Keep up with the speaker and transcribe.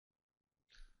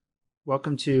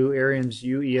Welcome to Arium's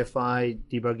UEFI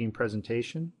debugging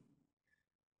presentation.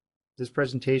 This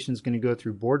presentation is going to go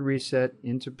through board reset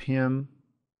into PIM,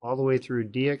 all the way through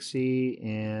DXE,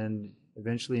 and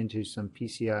eventually into some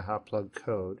PCI hot plug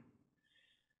code.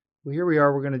 Well, here we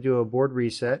are. We're going to do a board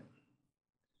reset.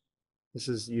 This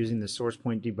is using the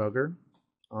SourcePoint debugger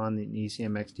on the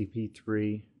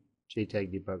ECMXDP3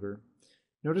 JTAG debugger.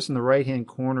 Notice in the right-hand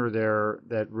corner there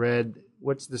that red,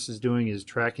 what this is doing is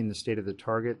tracking the state of the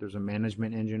target. There's a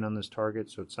management engine on this target,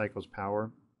 so it cycles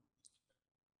power.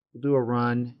 We'll do a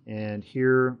run, and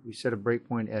here we set a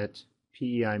breakpoint at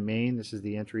PEI main. This is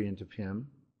the entry into PIM.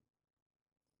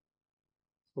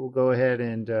 We'll go ahead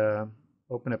and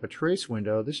open up a trace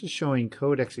window. This is showing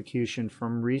code execution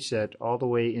from reset all the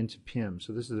way into PIM.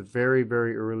 So this is a very,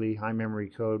 very early high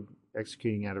memory code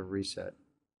executing out of reset.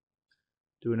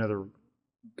 Do another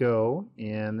go,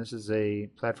 and this is a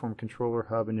platform controller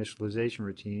hub initialization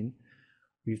routine.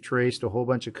 We've traced a whole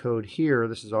bunch of code here.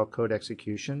 This is all code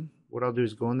execution. What I'll do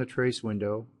is go in the trace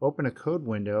window, open a code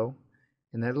window,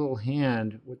 and that little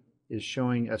hand is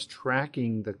showing us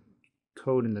tracking the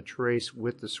code in the trace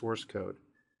with the source code.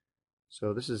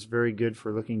 So this is very good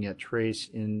for looking at trace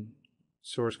in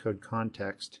source code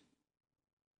context.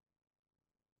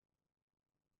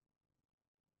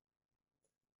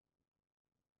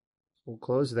 We'll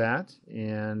close that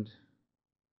and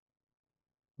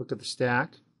look at the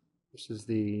stack. This is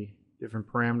the different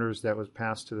parameters that was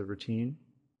passed to the routine.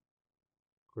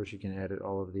 Of course, you can edit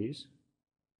all of these.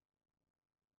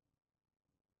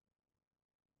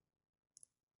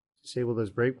 Disable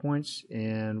those breakpoints,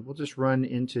 and we'll just run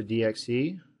into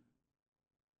DXE.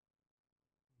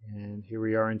 And here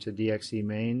we are into DXE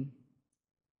main.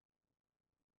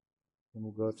 And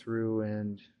we'll go through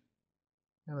and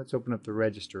now let's open up the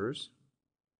registers,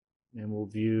 and we'll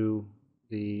view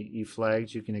the E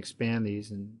flags. You can expand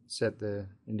these and set the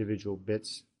individual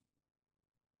bits.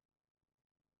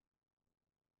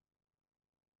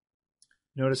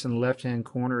 Notice in the left-hand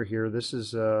corner here, this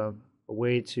is a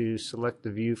way to select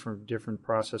the view from different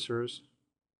processors.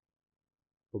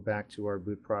 Go back to our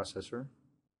boot processor.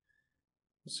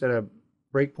 We'll set a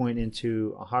breakpoint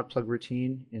into a hot plug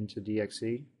routine into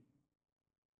DXE.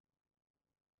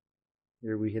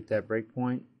 Here we hit that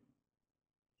breakpoint.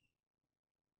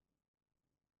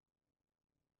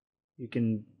 You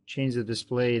can change the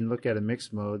display and look at a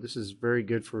mixed mode. This is very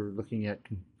good for looking at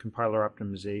compiler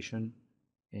optimization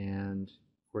and,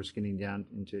 of course, getting down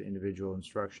into individual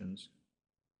instructions.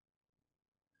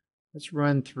 Let's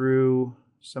run through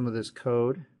some of this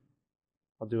code.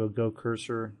 I'll do a go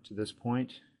cursor to this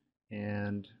point,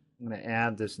 and I'm going to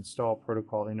add this install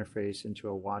protocol interface into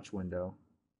a watch window.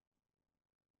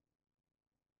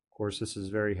 Of course, this is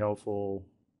very helpful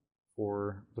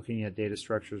for looking at data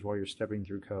structures while you're stepping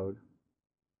through code.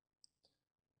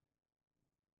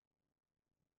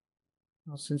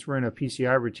 Well, since we're in a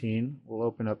PCI routine, we'll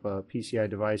open up a PCI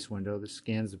device window. This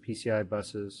scans the PCI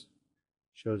buses,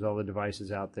 shows all the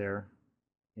devices out there,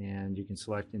 and you can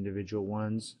select individual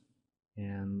ones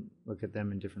and look at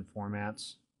them in different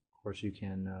formats. Of course, you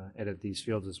can edit these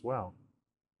fields as well.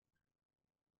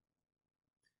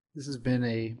 This has been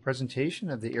a presentation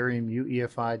of the Arium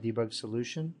UEFI debug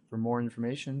solution. For more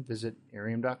information, visit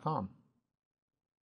arium.com.